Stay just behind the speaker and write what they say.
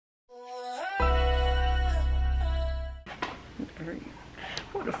freak?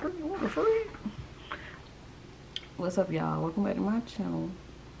 What the freak? What the freak? What's up, y'all? Welcome back to my channel,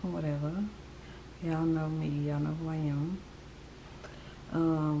 or whatever. Y'all know me. Y'all know who I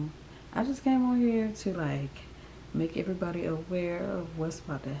am. I just came on here to like make everybody aware of what's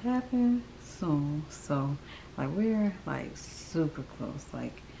about to happen soon. So, like, we're like super close.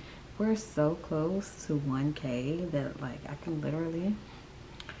 Like, we're so close to 1K that like I can literally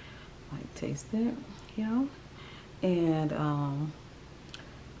like taste it, you know. And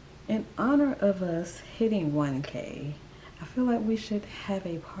in honor of us hitting 1K, I feel like we should have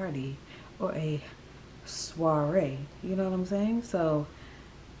a party or a soiree, you know what I'm saying? So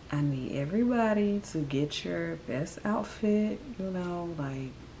I need everybody to get your best outfit, you know, like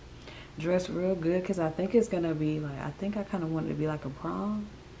dress real good, because I think it's gonna be like, I think I kind of want it to be like a prom,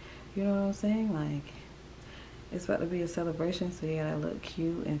 you know what I'm saying? Like, it's about to be a celebration, so you gotta look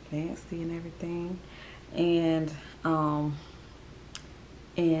cute and fancy and everything. And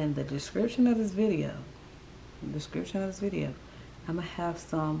in the description of this video, I'm gonna have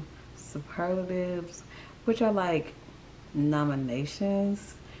some superlatives, which are like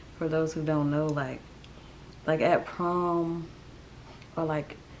nominations for those who don't know. Like at prom, or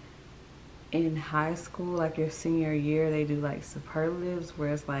like in high school, like your senior year, they do like superlatives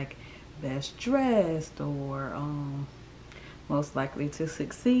where it's like best dressed, or most likely to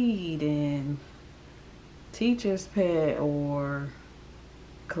succeed, and teacher's pet, or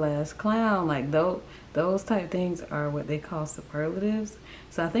class clown. Like those type things are what they call superlatives.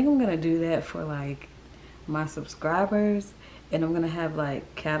 So I think I'm gonna do that for like my subscribers, and I'm gonna have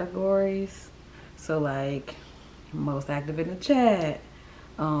like categories. So like most active in the chat,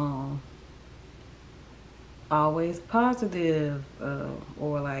 always positive,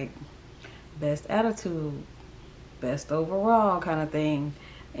 or like best attitude, best overall kind of thing.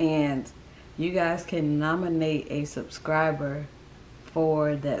 And you guys can nominate a subscriber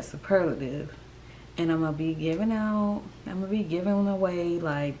for that superlative, and I'm gonna be giving away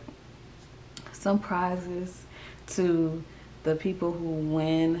like some prizes to the people who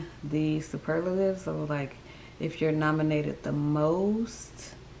win the superlatives. So like if you're nominated the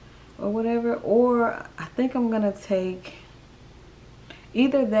most or whatever, or I think I'm gonna take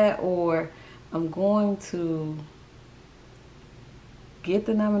either that, or I'm going to get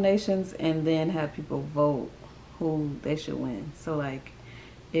the nominations and then have people vote who they should win. So like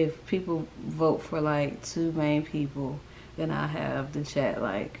if people vote for like 2 main people, then I have the chat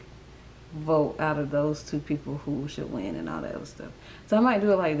like vote out of those 2 people who should win and all that other stuff. So I might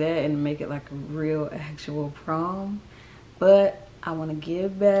do it like that and make it like a real actual prom. But I want to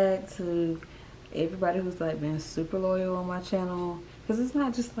give back to everybody who's like been super loyal on my channel, because it's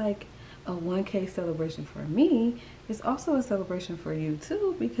not just like a 1K celebration for me, it's also a celebration for you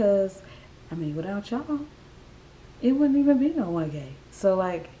too, because I mean, without y'all it wouldn't even be no 1K. So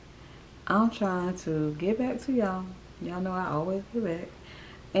like, I'm trying to get back to y'all. Y'all know I always give back.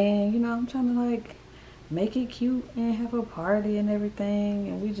 And you know, I'm trying to like make it cute and have a party and everything,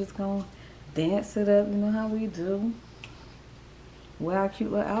 and we just gonna dance it up, you know how we do. Wear our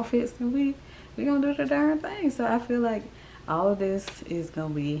cute little outfits, and we gonna do the darn thing. So I feel like all of this is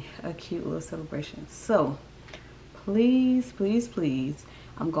gonna be a cute little celebration. So please, please, please,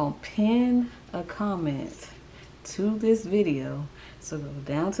 I'm gonna pin a comment to this video. So go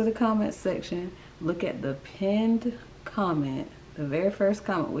down to the comment section, look at the pinned comment, the very first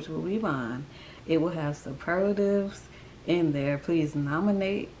comment, which will be mine. It will have superlatives in there. Please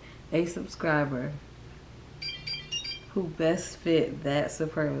nominate a subscriber who best fit that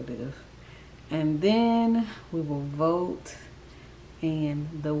superlative, and then we will vote, and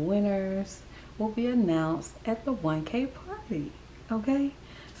the winners will be announced at the 1K party. Okay,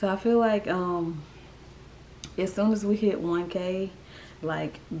 so I feel like as soon as we hit 1K,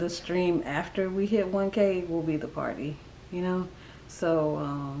 like the stream after we hit 1K will be the party, you know.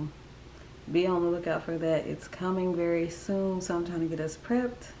 So be on the lookout for that. It's coming very soon, so I'm trying to get us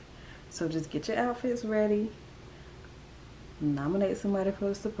prepped. So just get your outfits ready, nominate somebody for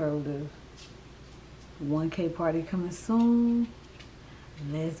the superlative. 1K party coming soon.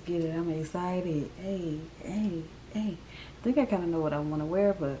 Let's get it. I'm excited. Hey. I think I kind of know what I want to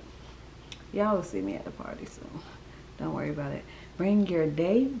wear, but y'all will see me at the party, so don't worry about it. Bring your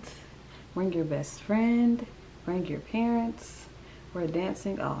date, bring your best friend, bring your parents. We're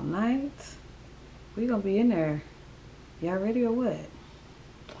dancing all night. We're gonna be in there. Y'all ready or what?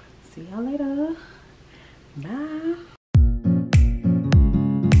 See y'all later. Bye.